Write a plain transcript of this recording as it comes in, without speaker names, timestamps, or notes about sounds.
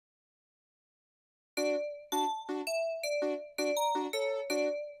Hello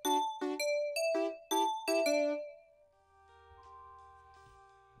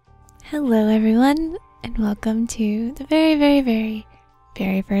everyone, and welcome to the very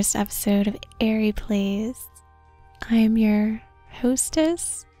first episode of AeryPlays. I am your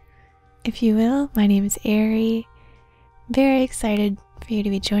hostess, if you will. My name is Aery. Very excited for you to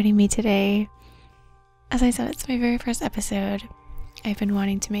be joining me today. As I said, it's my very first episode. I've been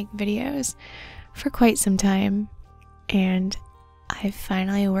wanting to make videos for quite some time, and I've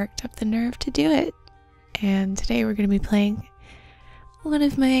finally worked up the nerve to do it. And today we're going to be playing one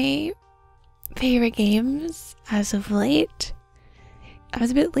of my favorite games as of late. I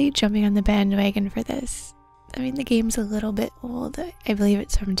was a bit late jumping on the bandwagon for this. I mean, the game's a little bit old. I believe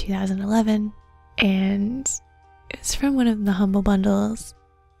it's from 2011, and it's from one of the Humble Bundles.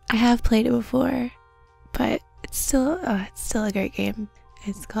 I have played it before, but it's still a great game.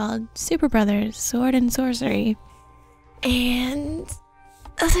 It's called Superbrothers, Sword and Sworcery, and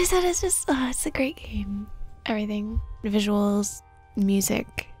as I said, it's a great game. Everything, the visuals,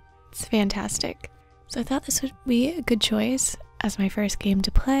 music, it's fantastic. So I thought this would be a good choice as my first game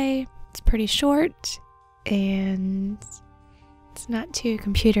to play. It's pretty short and it's not too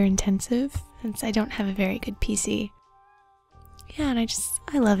computer intensive since I don't have a very good PC. Yeah, and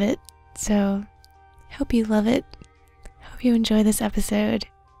I love it. So hope you love it. Hope you enjoy this episode.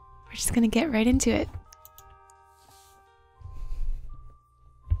 We're just gonna get right into it.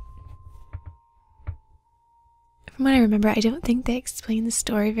 From what I remember, I don't think they explain the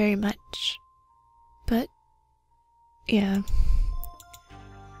story very much, but yeah.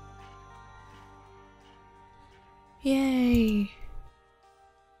 Yay!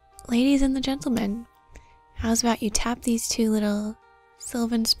 Ladies and the gentlemen, how's about you tap these two little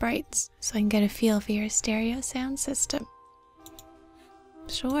sylvan sprites so I can get a feel for your stereo sound system?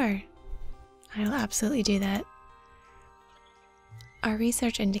 Sure, I'll absolutely do that. Our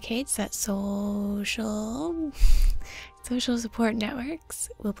research indicates that social support networks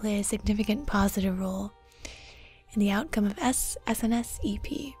will play a significant positive role in the outcome of SNS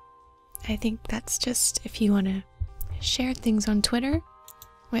EP. I think that's just if you want to share things on Twitter,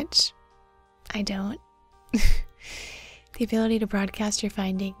 which I don't. The ability to broadcast your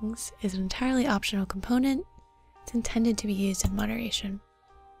findings is an entirely optional component. It's intended to be used in moderation.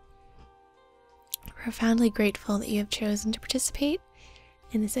 We're profoundly grateful that you have chosen to participate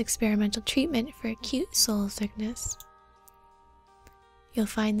in this experimental treatment for acute soul sickness. You'll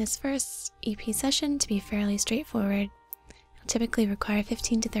find this first EP session to be fairly straightforward. It'll typically require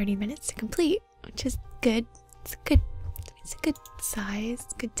 15 to 30 minutes to complete, which is good. It's a good size,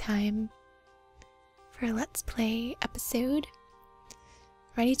 good time for a Let's Play episode.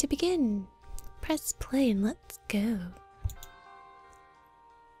 Ready to begin? Press play and let's go.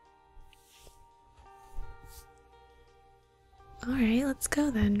 Alright, let's go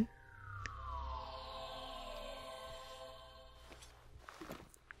then.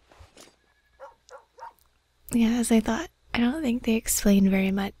 Yeah, as I thought, I don't think they explained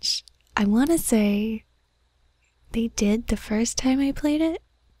very much. I want to say they did the first time I played it.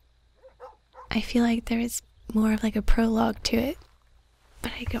 I feel like there was more of like a prologue to it,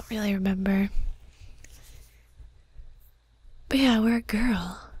 but I don't really remember. But yeah, we're a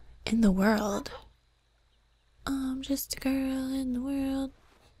girl in the world. I'm just a girl in the world.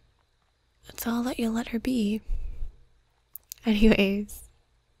 That's all that you'll let her be. Anyways.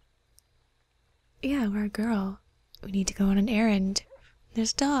 Yeah, we're a girl. We need to go on an errand.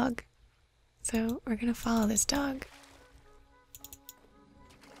 There's a dog. So we're gonna follow this dog.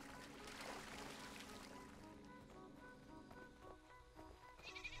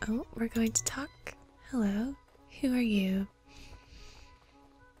 Oh, we're going to talk. Hello. Who are you?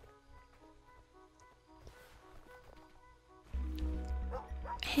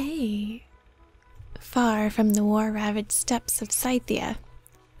 Hey. Far from the war-ravaged steppes of Scythia,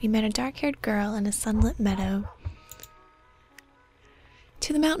 we met a dark-haired girl in a sunlit meadow.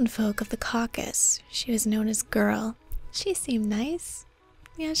 To the mountain folk of the Caucasus, she was known as Girl. She seemed nice.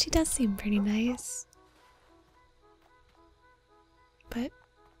 Yeah, she does seem pretty nice. But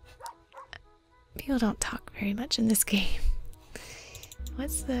people don't talk very much in this game.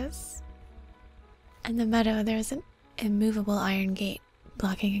 What's this? In the meadow, there is an immovable iron gate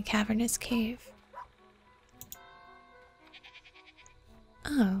blocking a cavernous cave.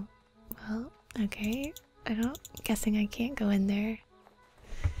 Oh, well, okay. Guessing I can't go in there.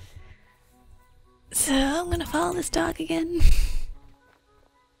 So I'm gonna follow this dog again.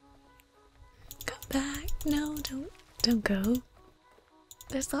 Come back. No, don't go.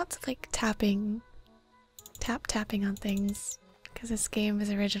 There's lots of like tapping on things because this game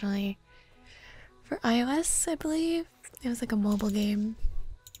was originally for iOS, I believe. It was like a mobile game.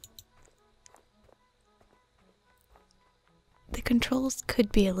 The controls could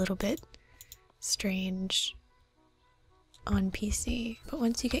be a little bit strange on PC, but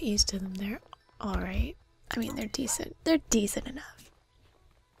once you get used to them, they're alright. I mean, they're decent. They're decent enough.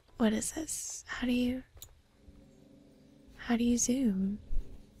 What is this? How do you zoom?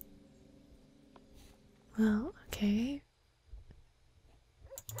 Well, okay.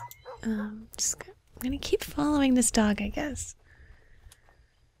 I'm gonna keep following this dog, I guess.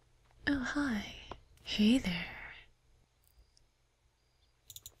 Oh, hi. Hey there.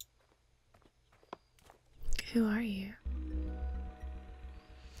 Who are you?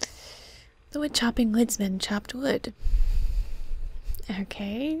 The wood chopping woodsman chopped wood.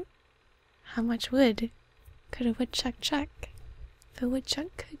 Okay. How much wood could a woodchuck chuck? If a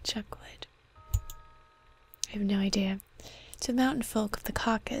woodchuck could chuck wood. I have no idea. To the mountain folk of the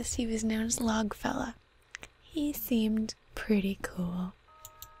Caucasus, he was known as Logfella. He seemed pretty cool.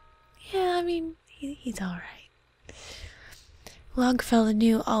 Yeah, I mean, he's alright. Logfella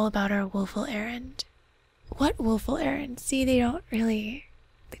knew all about our woeful errand. What woeful errand? See, they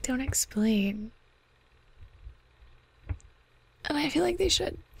don't explain. And I feel like they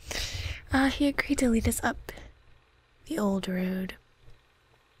should. He agreed to lead us up the old road.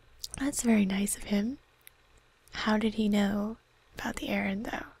 That's very nice of him. How did he know about the errand,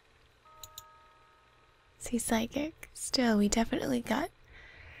 though? Is he psychic? Still, we definitely got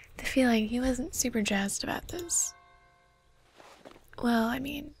the feeling he wasn't super jazzed about this. Well, I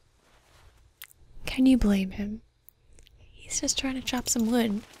mean, can you blame him? He's just trying to chop some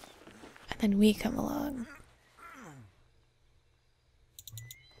wood, and then we come along.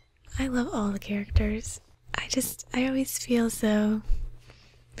 I love all the characters. I always feel as though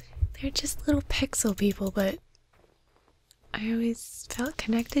they're just little pixel people, but I always felt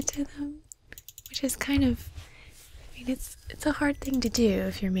connected to them, which is kind of, I mean, it's a hard thing to do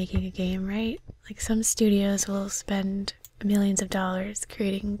if you're making a game, right? Like, some studios will spend millions of dollars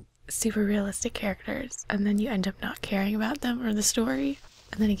creating super realistic characters, and then you end up not caring about them or the story,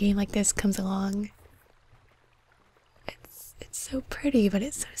 and then a game like this comes along. It's so pretty, but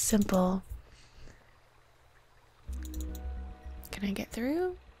it's so simple. Can I get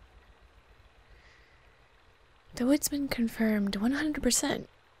through? The woodsman confirmed 100%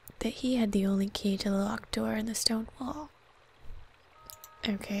 that he had the only key to the locked door in the stone wall.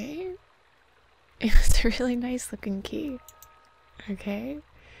 Okay. It was a really nice looking key. Okay.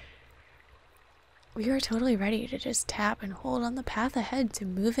 We were totally ready to just tap and hold on the path ahead to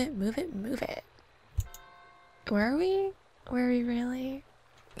move it, move it, move it. Were we? Were we really?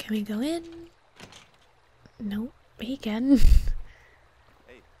 Can we go in? Nope. We can.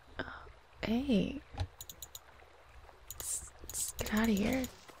 Hey. Oh, hey. Let's get out of here.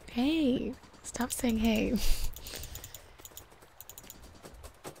 Hey. Stop saying hey.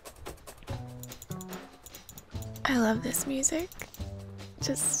 I love this music.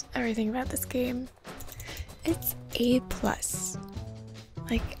 Just everything about this game. It's A+.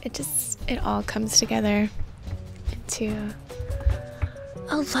 Like, it all comes together into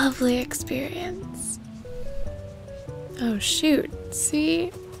a lovely experience. Oh shoot,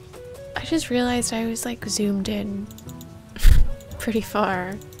 see? I just realized I was like zoomed in pretty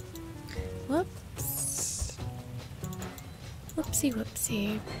far. Whoops. Whoopsie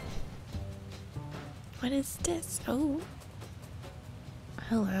whoopsie. What is this? Oh.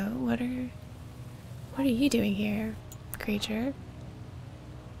 Hello, what are you doing here, creature?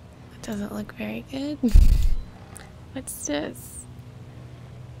 That doesn't look very good. What's this?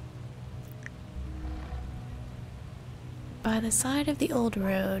 By the side of the old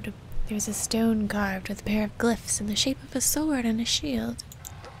road, there's a stone carved with a pair of glyphs in the shape of a sword and a shield.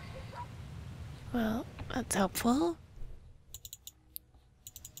 Well, that's helpful.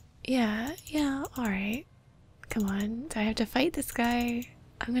 Yeah, alright. Come on, do I have to fight this guy?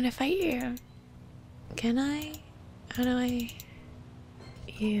 I'm gonna fight you. Can I? How do I?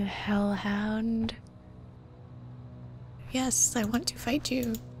 You hellhound. Yes, I want to fight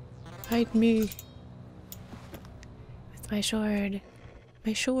you. Fight me. With my sword.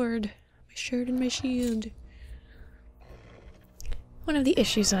 My sword. My sword and my shield. One of the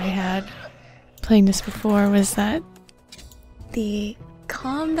issues I had playing this before was that the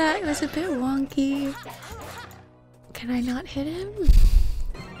combat was a bit wonky. Can I not hit him?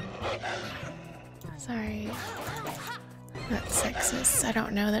 Sorry. That's sexist. I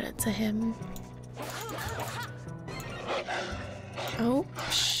don't know that it's a him. Oh,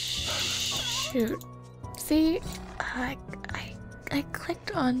 shoot. See, I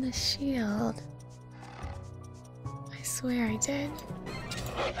clicked on the shield. I swear I did.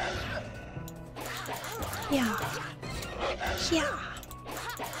 Yeah. Yeah.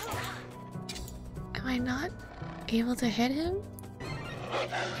 Am I not able to hit him?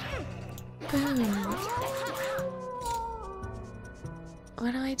 Boom.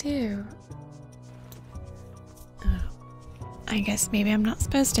 What do I do? Oh. I guess maybe I'm not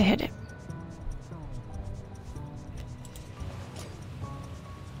supposed to hit him.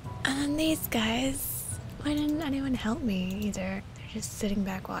 And then these guys, why didn't anyone help me either? They're just sitting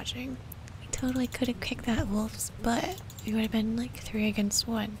back watching. We totally could have kicked that wolf's butt. We would have been like 3 against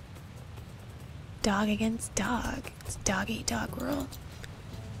 1. Dog against dog. It's dog eat dog world.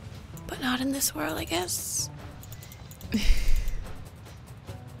 But not in this world, I guess.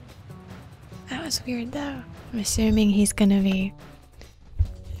 That was weird though. I'm assuming he's gonna be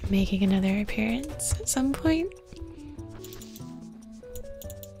making another appearance at some point.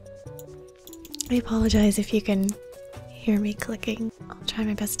 I apologize if you can hear me clicking. I'll try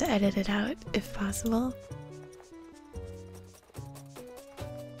my best to edit it out if possible.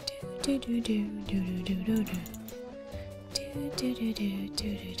 Do do do do do do do do do do do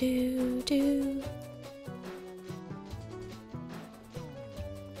do do do do.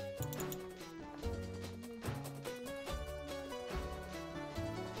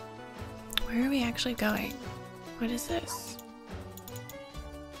 Where are we actually going? What is this?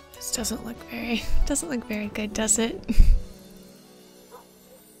 This doesn't look very good, does it?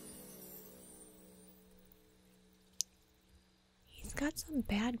 He's got some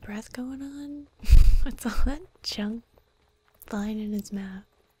bad breath going on. What's all that junk flying in his mouth?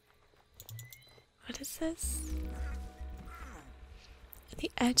 What is this? At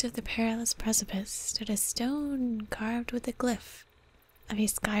the edge of the perilous precipice stood a stone carved with a glyph of a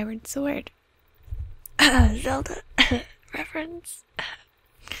skyward sword. Zelda reference.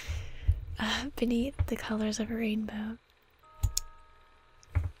 Beneath the colors of a rainbow.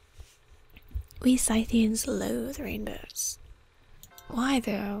 We Scythians loathe rainbows. Why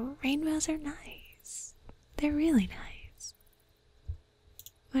though? Rainbows are nice. They're really nice.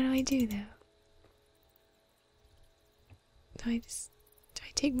 What do I do though? Do I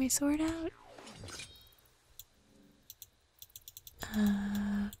take my sword out?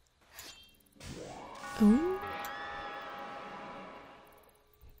 Ooh.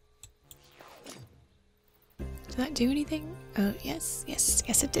 Did that do anything? Oh, yes, yes,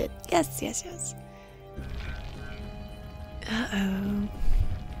 yes it did. Yes, yes, yes. Uh-oh.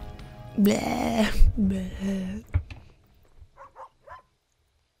 Blah, blah.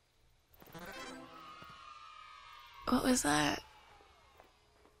 What was that?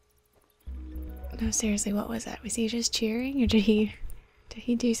 No, seriously, what was that? Was he just cheering or did he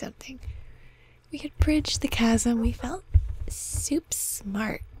do something? We had bridged the chasm. We felt soup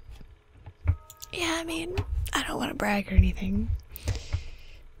smart. Yeah, I mean, I don't want to brag or anything.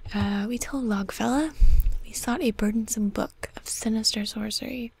 We told Logfella we sought a burdensome book of sinister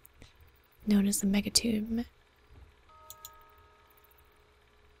sorcery, known as the Megatomb.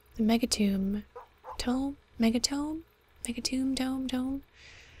 The Megatomb tome? Megatomb? Megatomb tome?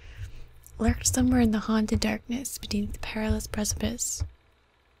 Lurked somewhere in the haunted darkness beneath the perilous precipice.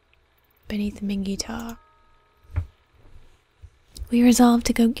 Beneath Mingi Taw. We resolved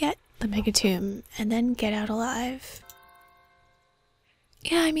to go get the Megatomb and then get out alive.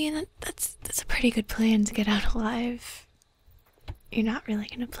 Yeah, I mean, that's a pretty good plan to get out alive. You're not really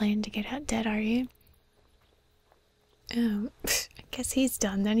gonna plan to get out dead, are you? Oh, I guess he's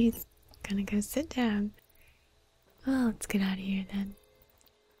done then. He's gonna go sit down. Well, let's get out of here then.